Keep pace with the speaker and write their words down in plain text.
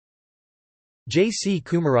J.C.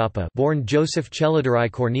 Kumarappa, born Joseph Cheladurai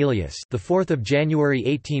Cornelius, the 4th of January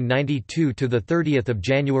 1892 to the 30th of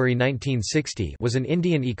January 1960, was an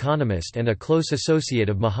Indian economist and a close associate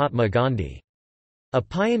of Mahatma Gandhi. A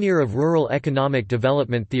pioneer of rural economic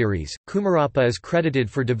development theories, Kumarappa is credited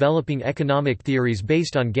for developing economic theories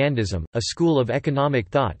based on Gandhism, a school of economic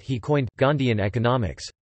thought he coined Gandhian economics.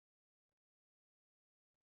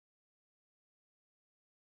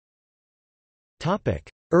 Topic: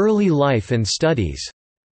 Early life and studies.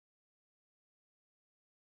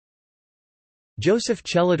 Joseph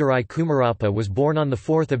Cheladurai Kumarappa was born on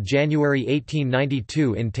 4 January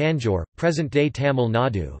 1892 in Tanjore, present-day Tamil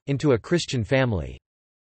Nadu, into a Christian family.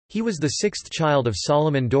 He was the sixth child of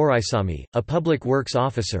Solomon Doraisamy, a public works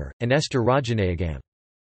officer, and Esther Rajanayagam.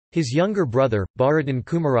 His younger brother, Bharatan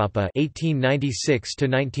Kumarappa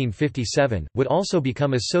 (1896–1957), would also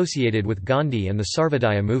become associated with Gandhi and the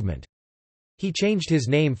Sarvodaya movement. He changed his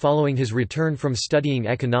name following his return from studying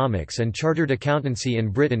economics and chartered accountancy in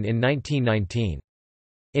Britain in 1919.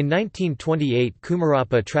 In 1928,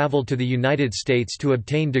 Kumarappa travelled to the United States to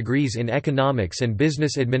obtain degrees in economics and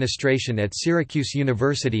business administration at Syracuse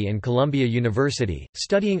University and Columbia University,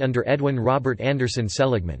 studying under Edwin Robert Anderson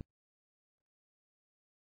Seligman.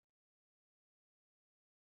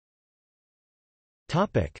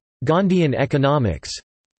 Gandhian economics.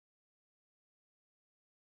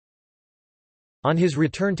 On his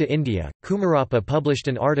return to India, Kumarappa published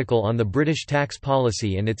an article on the British tax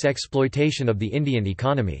policy and its exploitation of the Indian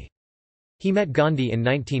economy. He met Gandhi in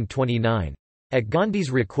 1929. At Gandhi's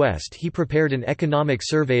request he prepared an economic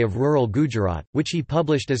survey of rural Gujarat, which he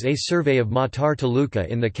published as A Survey of Matar Taluka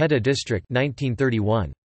in the Kheda district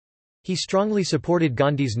 1931. He strongly supported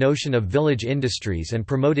Gandhi's notion of village industries and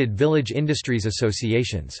promoted village industries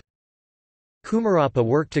associations. Kumarappa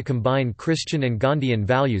worked to combine Christian and Gandhian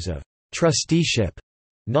values of trusteeship,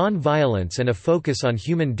 non-violence and a focus on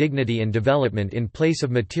human dignity and development in place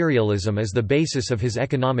of materialism as the basis of his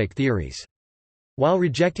economic theories. While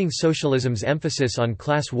rejecting socialism's emphasis on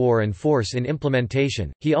class war and force in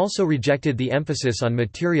implementation, he also rejected the emphasis on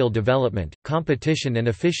material development, competition and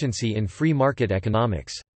efficiency in free market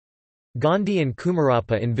economics. Gandhi and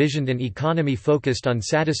Kumarappa envisioned an economy focused on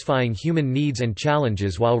satisfying human needs and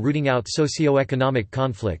challenges while rooting out socio-economic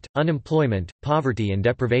conflict, unemployment, poverty and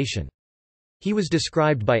deprivation. He was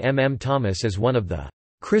described by M. Thomas as one of the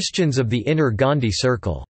Christians of the inner Gandhi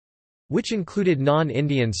circle, which included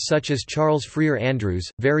non-Indians such as Charles Freer Andrews,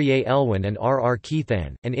 Verrier Elwin and R.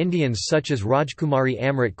 Keithan, and Indians such as Rajkumari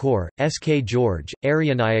Amrit Kaur, S. K. George,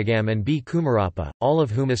 Aryanayagam and B. Kumarappa, all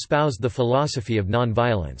of whom espoused the philosophy of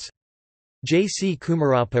non-violence. J.C.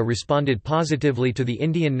 Kumarappa responded positively to the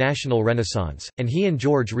Indian national renaissance, and he and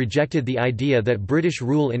George rejected the idea that British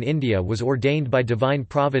rule in India was ordained by divine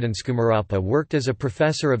providence. Kumarappa worked as a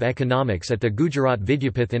professor of economics at the Gujarat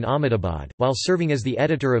Vidyapith in Ahmedabad, while serving as the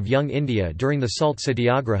editor of Young India during the Salt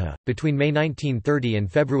Satyagraha, between May 1930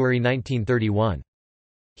 and February 1931.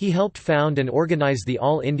 He helped found and organize the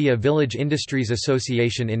All India Village Industries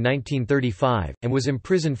Association in 1935, and was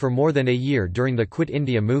imprisoned for more than a year during the Quit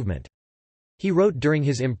India movement. He wrote during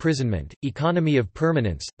his imprisonment, Economy of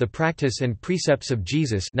Permanence, The Practice and Precepts of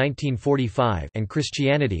Jesus 1945 and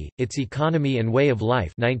Christianity, Its Economy and Way of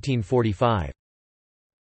Life 1945.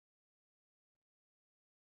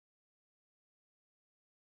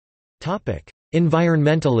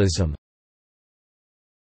 Environmentalism.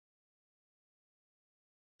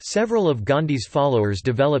 Several of Gandhi's followers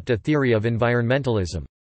developed a theory of environmentalism.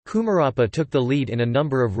 Kumarappa took the lead in a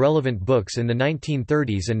number of relevant books in the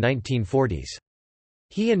 1930s and 1940s.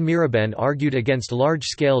 He and Miraben argued against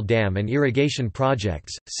large-scale dam and irrigation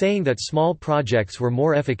projects, saying that small projects were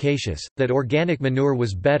more efficacious, that organic manure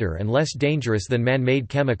was better and less dangerous than man-made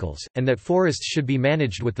chemicals, and that forests should be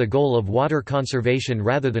managed with the goal of water conservation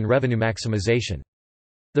rather than revenue maximization.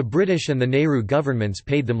 The British and the Nehru governments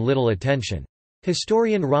paid them little attention.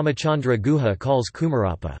 Historian Ramachandra Guha calls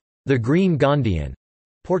Kumarappa, the Green Gandhian,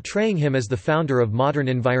 portraying him as the founder of modern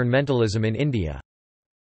environmentalism in India.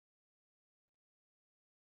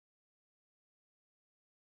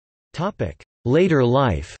 Later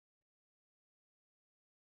life.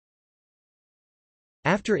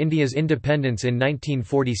 After India's independence in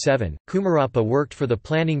 1947, Kumarappa worked for the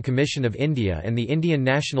Planning Commission of India and the Indian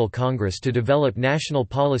National Congress to develop national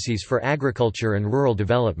policies for agriculture and rural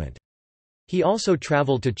development. He also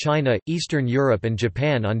travelled to China, Eastern Europe and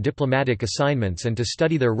Japan on diplomatic assignments and to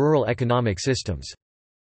study their rural economic systems.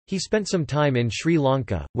 He spent some time in Sri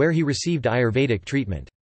Lanka, where he received Ayurvedic treatment.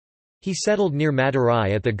 He settled near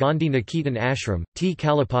Madurai at the Gandhi Niketan Ashram, T.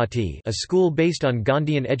 Kalapati, a school based on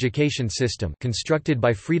Gandhian education system constructed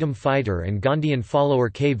by freedom fighter and Gandhian follower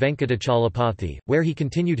K. Venkatachalapathy, where he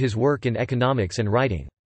continued his work in economics and writing.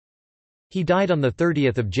 He died on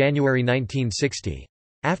 30 January 1960.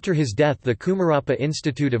 After his death the Kumarappa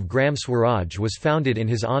Institute of Gram Swaraj was founded in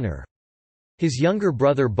his honour. His younger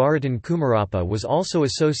brother Bharatan Kumarappa was also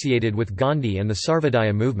associated with Gandhi and the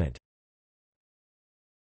Sarvodaya movement.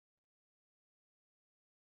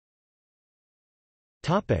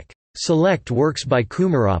 Select works by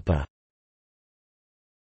Kumarappa.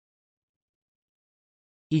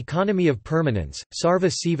 Economy of Permanence, Sarva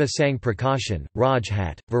Siva Sang Prakashan,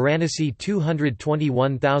 Rajhat, Varanasi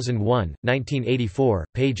 221001, 1984,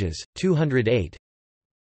 pages 208.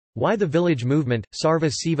 Why the Village Movement,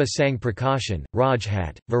 Sarva Siva Sang Prakashan,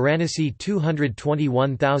 Rajhat, Varanasi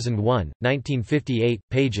 221001, 1958,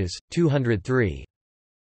 pages 203.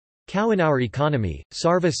 Cow in Our Economy,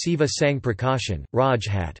 Sarva Siva Sang Prakashan,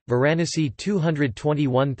 Rajhat, Varanasi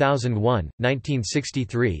 221001,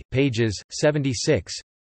 1963, pages 76.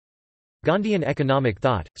 Gandhian Economic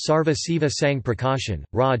Thought, Sarva Siva Sang Prakashan,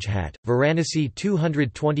 Rajhat, Varanasi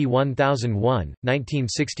 221001,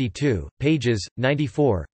 1962, pages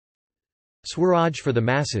 94. Swaraj for the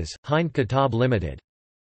Masses, Hind Kitab Limited.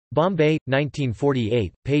 Bombay,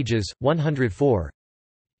 1948, pages 104.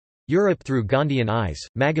 Europe Through Gandhian Eyes,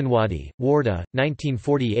 Maganwadi, Warda,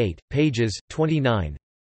 1948, pages 29.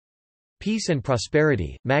 Peace and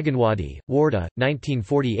Prosperity, Maganwadi, Warda,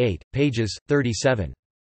 1948, pages 37.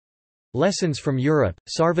 Lessons from Europe,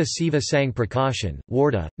 Sarva Siva Sang Prakashan,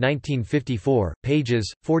 Warda, 1954,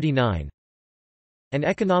 pages 49. An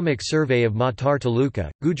Economic Survey of Matar Taluka,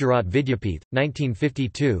 Gujarat Vidyapith,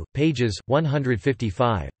 1952, pages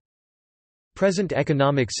 155. Present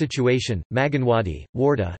Economic Situation, Maganwadi,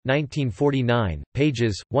 Warda, 1949,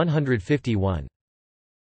 pages 151.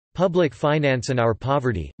 Public Finance and Our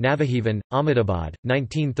Poverty, Navajivan, Ahmedabad,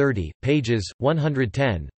 1930, pages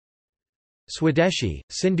 110. Swadeshi,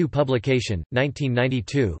 Sindhu Publication,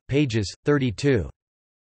 1992, pages 32.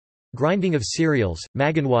 Grinding of Cereals,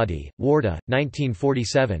 Maganwadi, Warda,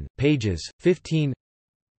 1947, pages 15.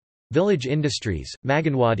 Village Industries,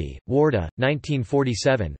 Maganwadi, Warda,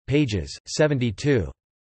 1947, pages 72.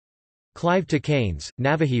 Clive to Keynes,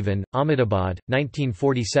 Navajivan, Ahmedabad,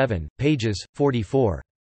 1947, pages 44.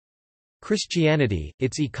 Christianity,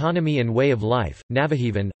 Its Economy and Way of Life,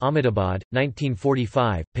 Navajivan, Ahmedabad,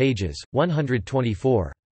 1945, pages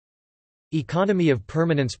 124. Economy of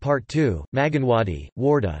Permanence Part 2, Maganwadi,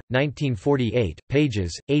 Warda, 1948,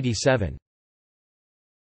 pages 87.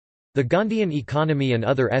 The Gandhian Economy and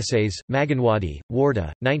Other Essays, Maganwadi,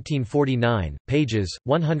 Warda, 1949, pages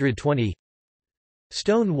 120.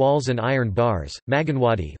 Stone Walls and Iron Bars,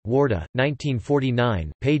 Maganwadi, Warda,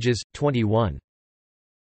 1949, pages 21.